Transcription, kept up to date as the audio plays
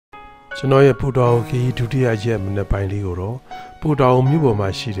ကျွန်တော်ရဲ့ပူတောင်ခီးဒုတိယရက်မနေ့ပိုင်းလေးကိုတော့ပူတောင်မြို့ပေါ်မှာ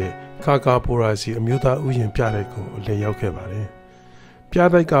ရှိတဲ့ခါကာပိုရာစီအမျိုးသားဥယျာဉ်ပြတိုက်ကိုလည်းရောက်ခဲ့ပါတယ်။ပြ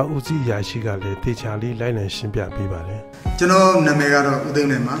တိုက်ကဦးစီးရာရှိကလည်းတေချာလေးလိုက်လံရှင်းပြပေးပါတယ်။ကျွန်တော်နာမည်ကတော့ဦးသိန်း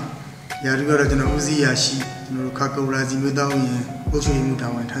နိုင်ပါ။ရာထူးကတော့ကျွန်တော်ဦးစီးရာရှိကျွန်တော်ခါကာပိုရာစီမြို့သားဥယျာဉ်အုပ်ချုပ်ရေးမှူးတာ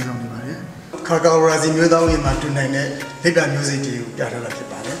ဝန်ထမ်းဆောင်နေပါတယ်။ခါကာပိုရာစီမြို့သားဥယျာဉ်မှာတွေ့နိုင်တဲ့လိပ်ပြမျိုးစိတ်တွေကိုပြထားတာဖြစ်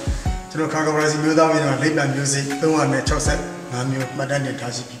ပါတယ်။ကျွန်တော်ခါကာပိုရာစီမြို့သားဥယျာဉ်မှာလိပ်ပြမျိုးစိတ်365မျိုးမှတ်တမ်းတင်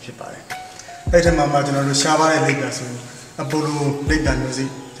ထားရှိပြီးဖြစ်ပါတယ်။အဲ့ထက်မှကျွန်တော်တို့ရှားပါတဲ့လိပ်ပြဆိုအပိုလိုလိပ်ပြမျိုးစိတ်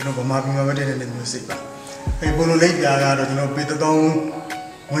ကျွန်တော်ဗမာပြည်မှာပဲတည်တဲ့မျိုးစိတ်ပါ။အဲ့ပိုလိုလိပ်ပြကတော့ကျွန်တော်ပေ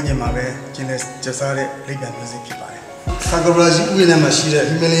3000ဝန်းကျင်မှာပဲကျင်းတဲ့ကျစားတဲ့လိပ်ပြမျိုးစိတ်ဖြစ်ပါတယ်။ခါကာပိုရာစီဥယျာဉ်ထဲမှာရှိတဲ့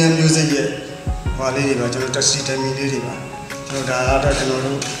Himalayan music ရဲ့ဟာလေးတွေပါကျွန်တော်တက်စီတမီလေးတွေပါကျွန်တော်ဒါကတော့ကျွန်တော်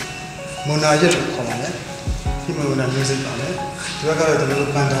တို့မွန်နာရက်လို့ခေါ်ပါတယ်ဒီမွန်နာ music ပါလေဒီဘက်ကတော့ကျွန်တော်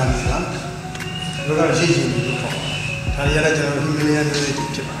တို့ပန်တာနေတာဒီဘက်ကတော့ရည်ရည်လို့ခေါ်ပါတယ်ဒါတွေလည်းကျွန်တော် Himalayan music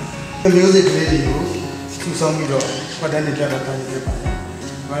ဖြစ်ပါတယ် music လေးတွေကိုစူးစောင်းပြီးတော့ဖတ်တမ်းတွေပြတာတိုင်းဖြစ်ပါတယ်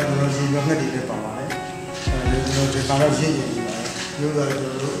ဒါကကျွန်တော်ဒီဘက်နဲ့ဒီလေးပါပါတယ်အဲဒီကျွန်တော်ဒီကတော့ရည်ရည်ပါမျိုးသားကျွန်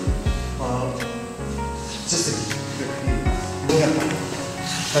တော်တို့စစ်စစ်ဘုရားပါ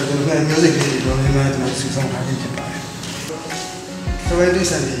အဲဒီလိုမျိုး music တွေတော့ဒီမှာကျွန်တော်စူးစောင်းထားခြင်းဖြစ်ပါတယ်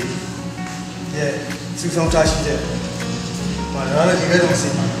20 Sunday ရဲ့စူးစောင်းထားရှိတဲ့ဘာလဲဒီဘက်တော့ဆ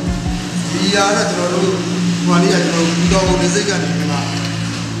င်းပါတယ်ဒီဟာကကျွန်တော်တို့ဟိုနေ့ကကျွန်တော်ဘူးတော်ဘုံစိတ်ကနေဒီမှာ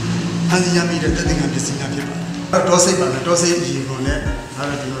အန်စီရမိတဲ့တက်တဲ့ကပစ္စည်းများဖြစ်ပါတယ်တော့စိတ်ပါလားတော့စိတ်အကြီးကုန်နဲ့ဒါ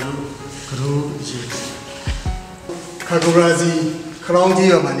ကကျွန်တော်တို့ကရိုးအကြီးခါကိုရာစီခရောင်းကြီး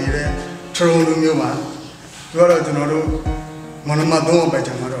ရမှာနေတဲ့ထရုံလူမျိုးမှာသူကတော့ကျွန်တော်တို့မနမတော့ပဲ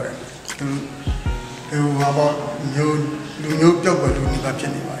ကျွန်တော်တို့သူဘာပေါ့မျိုးလူမျိုးပြောက်ွယ်လူနေတာဖြ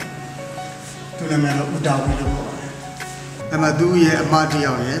စ်နေပါတယ်သူနာမည်တော့ဥတာဝီလို့ပြောပါတယ်အမှသူ့ရဲ့အမတ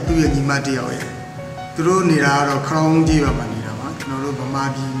ယောက်ရဲ့သူ့ရဲ့ညီမတယောက်ရဲ့သူတို့နေတာကတော့ခရောင်းကြီးပါနေတာပါကျွန်တော်တို့ဗမာ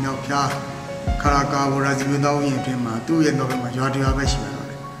ပြည်မြောက်ဖျားခရာကာဝရာဇီမျိုးသားဥယျာဉ်ပြင်မှာသူ့ရဲ့နောက်ဘက်မှာရွာတရားပဲရှိပါတော့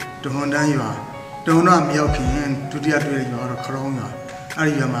တယ်တဟွန်တန်းရွာတဟွန်တော့မရောက်ခင်ဒုတိယတွေ့တဲ့ရွာတော့ခရောင်းရွာအဲ့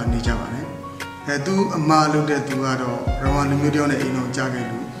ဒီရွာမှာနေကြပါတယ်သူအမလုပ်တဲ့သူကတော့ရဝမ်လူမျိုးတယောက်နဲ့အိမ်တော်ကြားခဲ့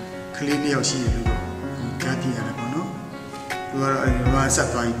လို့ကလေး2ယောက်ရှိတယ်လို့ကြားသိရတယ်ပေါ့နော်သူကတော့အဲ့ဒီရဝမ်ဆက်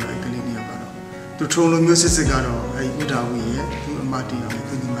သွားပြီးကလေး2ယောက်ကတော့သူထုံလူမျိုးစစ်ကတော့အဲ့ဒီဥဒါဝီရဲ့သူအမတယောက်နဲ့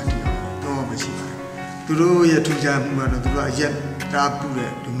သူညီမတယောက်တော့ပဲရှိပါတယ်သူတို့ရဲ့ထူးခြားမှုကတော့သူတို့အရက်တားပူ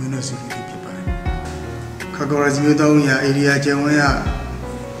တဲ့လူမျိုးနဲ့စုပြီးဖြစ်ပါတယ်ခါကာရာဇီမျိုးတောင်းရအေရီယာကျန်ဝင်းက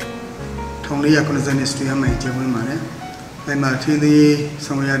1490စတူဒီယိုမှာကျန်ဝင်းပါတယ်အဲ့မှာထင်းသေး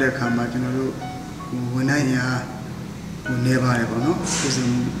ဆောင်ရတဲ့အခါမှာကျွန်တော်တို့ဝန်ထမ်းရာနေပါတယ်ပေါ့နော်ပြည်စုံ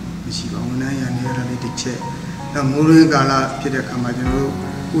မရှိပါဝန်ထမ်းရာနေရတဲ့တစ်ချက်နောက်မိုးရင်းကာလဖြစ်တဲ့အခါမှာကျွန်တော်တို့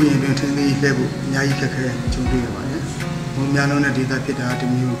ဥယျာဉ်တွင်ထင်းသေးလှည့်ဖို့အများကြီးခက်ခဲကြုံတွေ့ရပါတယ်မိုးများလုံးတဲ့ဒေသဖြစ်တာတ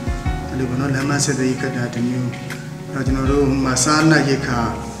မျိုးအဲ့လိုပေါ့နော်လမ်းမဆက်သေးခက်တာတမျိုးနောက်ကျွန်တော်တို့မစားနပ်ရိတ်ခါ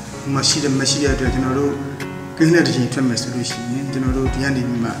မရှိတဲ့အတွက်ကျွန်တော်တို့ကိန်းတဲ့တစ်ချိန်ထွက်မယ်ဆိုလို့ရှိရင်ကျွန်တော်တို့ဒီကနေ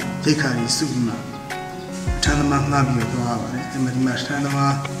ပြီးမှရိတ်ခါကြီးစုပြီးမှထမ်းသမားငှားပြီးတော့သွားပါတယ်အဲ့မှာဒီမှာထမ်းသ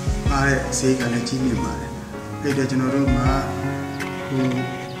မားအားတဲ့ဈေးကလည်းကြီးမြင့်ပါတယ်အဲ့ဒါကျွန်တော်တို့မှာ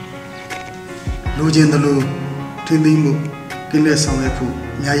လူချင်းတလူထင်းသိမှုကင်းတဲ့ဆောင်ရွက်ဖို့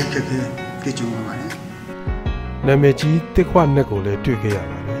အများကြီးခက်ခဲကြုံရပါတယ်နာမည်ကြီးတစ်ခွနဲ့ကိုလည်းတွေ့ခဲ့ရ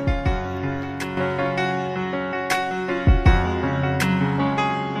ပါတယ်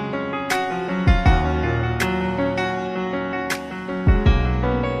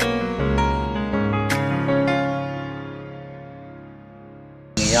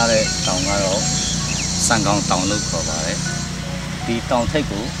ရတဲ့တောင်ကတော့စံကောင်းတောင်လို့ခေါ်ပါတယ်ဒီတောင်ထိပ်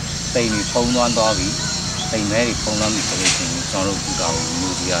ကိုတိမ်ပြီးဖုံးသွန်းသွားပြီးတိမ်မဲတွေဖုံးသွန်းပြီးဆိုလို့ရှိရင်ကျွန်တော်တို့ပူတာကို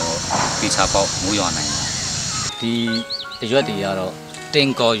မျိုးကြီးကတော့ပေချာပေါက်မိုးရွာနိုင်တယ်ဒီရွက်တွေကတော့တင်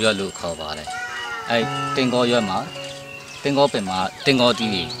ကောရွက်လို့ခေါ်ပါတယ်အဲတင်ကောရွက်မှာတင်ကောပင်မှာတင်ကော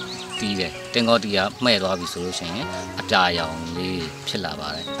တီးတွေတီးတယ်တင်ကောတီးကမှဲ့သွားပြီဆိုလို့ရှိရင်အပြာရောင်လေးဖြစ်လာပါ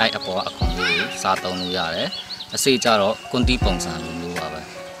တယ်အဲအပေါ်အခွန်လေးစားသုံးလို့ရတယ်အစိကြတော့ကွန်တီပုံစံလိုမျိုးပါပဲ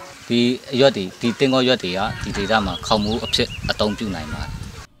ဒီရွက်တွေဒီတင်ကောရွက်တွေကဒီဒေသမှာခေါမိုးအဖြစ်အသုံးပြုနိုင်ပါတယ်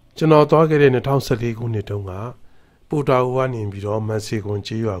ကျွန်တော်သွားခဲ့တဲ့2014ခုနှစ်တုန်းကပူတာဝါနေပြီးတော့မန်စီကွန်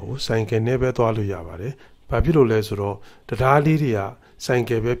ကြီးရွာကိုဆိုင်ကယ်နဲ့ပဲသွားလို့ရပါတယ်။ဘာဖြစ်လို့လဲဆိုတော့တရားလေးတွေကဆိုင်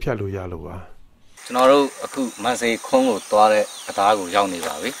ကယ်ပဲဖြတ်လို့ရလို့ပါ။ကျွန်တော်တို့အခုမန်စီခွန်းကိုသွားတဲ့တရားကိုရောက်နေ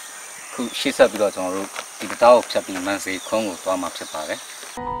ပါပြီ။အခုရှေ့ဆက်ပြီးတော့ကျွန်တော်တို့ဒီတရားကိုဖြတ်ပြီးမန်စီခွန်းကိုသွားမှာဖြစ်ပါတယ်။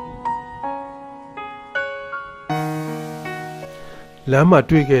လမ်းမှာ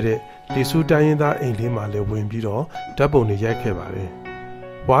တွေ့ခဲ့တဲ့လေဆူတိုင်းရင်းသားအိမ်လေးမှာလည်းဝင်ပြီးတော့ဓာတ်ပုံတွေရိုက်ခဲ့ပါတယ်။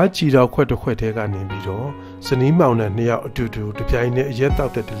ဝါကြည်တော်ခွက်တစ်ခွက်ထဲကနေပြီးတော့ဇနီးမောင်နဲ့2ယောက်အတူတူတပြိုင်နက်အရက်တော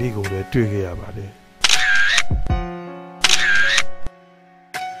က်တဲ့ဒလေးကိုလည်းတွေ့ခဲ့ရပါတယ်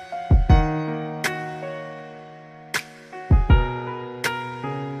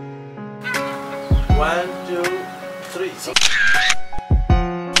 1, 2, 3.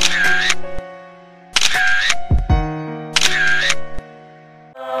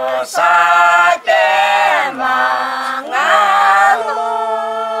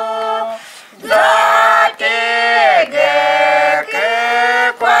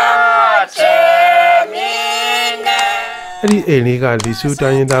 Any illegal Lisu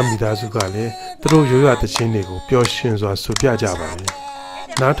Dayinda Midazugale, through you at the Chinigo, pure shins or Supia Java.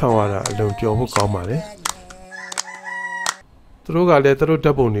 Natawara alone Joe Comare. Through a letter of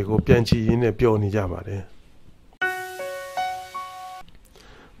Dabonigo, Pianchi in a Pioni Jamare.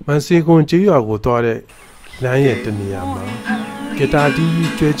 Mansigo Giago Dore, Lion Teniama.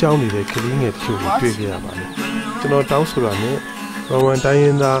 Getadi, Johnny, the killing it to Twigama. To not Tausurane, Roman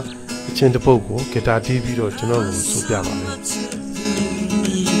Dayinda. Chen the Pogo, get our TV or General Supiama.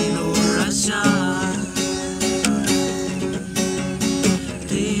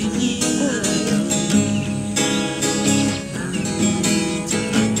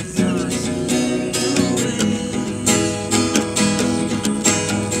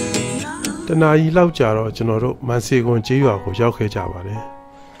 The Nai Lauja General Mansigo and Giago, Yoke Javare.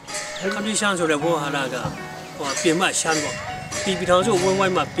 I can't be sure the war halaga or be much shambo. 比方说，我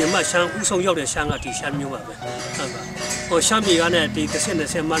嘛边嘛香，乌松要的香啊，地香苗啊，看吧。我相比干呢，地个现在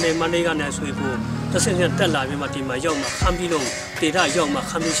是蛮那个呢，水果，这现在得来嘛地嘛要嘛看比龙，地大要嘛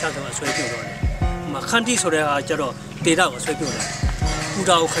看比香头啊水果了，嘛看地说的啊叫做地大个水果了，葡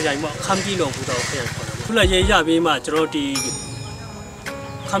萄可以嘛看比龙葡萄可以可能，后来也亚边嘛叫做地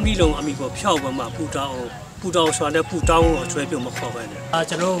看比龙阿米个票嘛葡萄说的葡萄个水果嘛好玩的，啊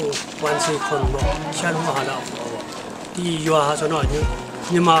叫做万事空咯，香嘛好了。 ဒီရွာဆိုတော့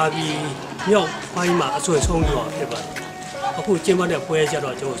မြန်မာပြည်မြောက်ပိုင်းမှာအဆွေဆုံးရွာဖြစ်ပါတယ်။အခုကျင်းပတဲ့ပွဲကြ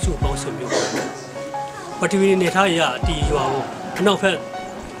တော့ကျွန်တော်စုပေါင်းဆင်ပြုပါတယ်။ပထဝီနေထားရဒီရွာကိုအနောက်ဘက်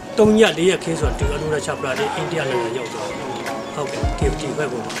3ရက်4ရက်ခင်းဆိုတော့ဒီအလူရချပလာတဲ့အိန္ဒိယနိုင်ငံရောက်တော့ဟုတ်ကဲ့ဒီဘက်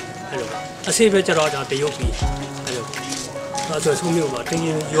ကိုအဲ့လိုအစိဘက်ကြတော့တရုတ်ပြည်အဲ့လိုအဆွေဆုံးမြို့မှာတင်း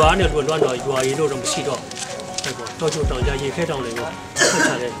ရွာနဲ့လွတ်တော့ရွာရီလို့တော့မရှိတော့အဲ့ပေါ့တောချုံတောင်ကြရေခဲတောင်တွေပေါ့ဆက်ချ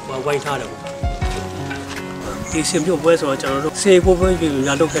တယ်ဝိုင်းထားတယ်ပေါ့ ဒီစင်ပြုတ်ပွဲဆိုတော့ကျွန်တော်တို့စေဖို့ပွဲပြီး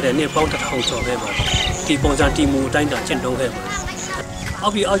လာလုပ်ခဲ့တဲ့နေ့ပေါင်း1000ကျော်ခဲ့ပါတယ်ဒီပုံစံတီမူအတိုင်းတာကျင့်သုံးခဲ့ပါတယ်အော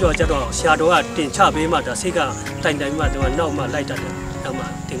က်ပြီးအောက်ကျော်ကျတော့ဆရာတော်ကတင်ချပေးမှဒါစိတ်ကတိုင်မှတော့နောက်မှလိုက်တတ်တယ်နောက်မှ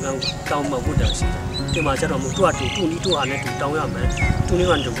တင်ကောင်းမှဝတ်တယ်ရှိတယ်ဒီမှာကျတော့မူတူနီတူဟာနဲ့တူတောင်းရမယ်တူနီ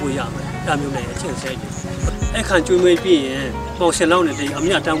ကတော့ဝေးရမယ်ဒါမျိုးနဲ့အချင်းဆဲကြီးအဲ့ခံကျွေးမွေးပြီးရင်ပေါ်ရှင်လောက်နေတဲ့အ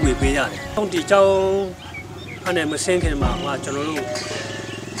မြတ်တမ်းဝေပေးရတယ်တောင်းတီကျောင်းအဲ့မစင်းခင်မှာကျွန်တော်တို့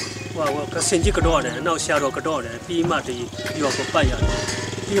ကစင်ကြီးကတော့တယ်နောက်ဆရာတော်ကတော့တယ်ပြီးမှဒီရောကိုပတ်ရတယ်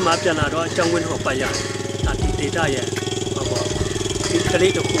ပြီးမှပြန်လာတော့အကြောင်းဝင်းကိုပတ်ရတယ်ဒါဒီ data ရဲ့ဟောပေါ့ဒီက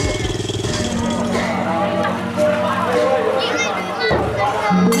လေးတစ်ခုပေါ့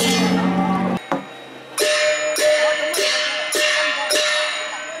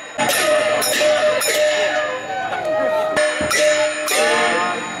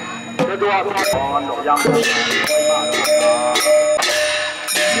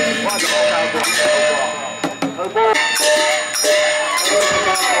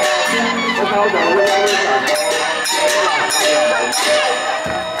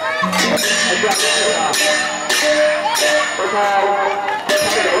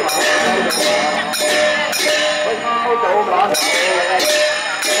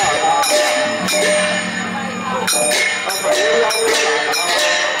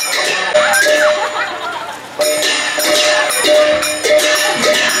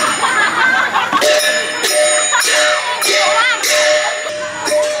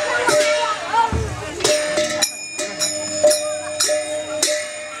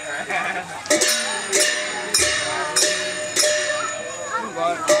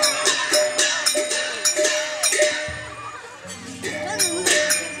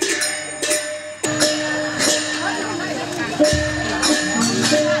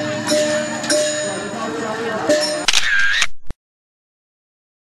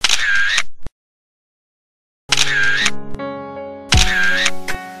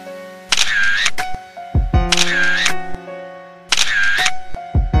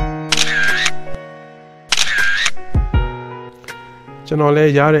ကျွန်တော်လ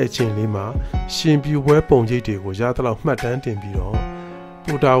ည်းရတဲ့အချိန်လေးမှာရှင်ပြူပွဲပုံရိပ်တွေကိုရသလောက်မှတ်တမ်းတင်ပြီးတော့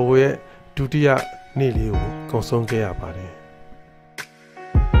ပူတာဝရဲ့ဒုတိယနေ့လေးကိုကုန်ဆုံးခဲ့ရပါတယ်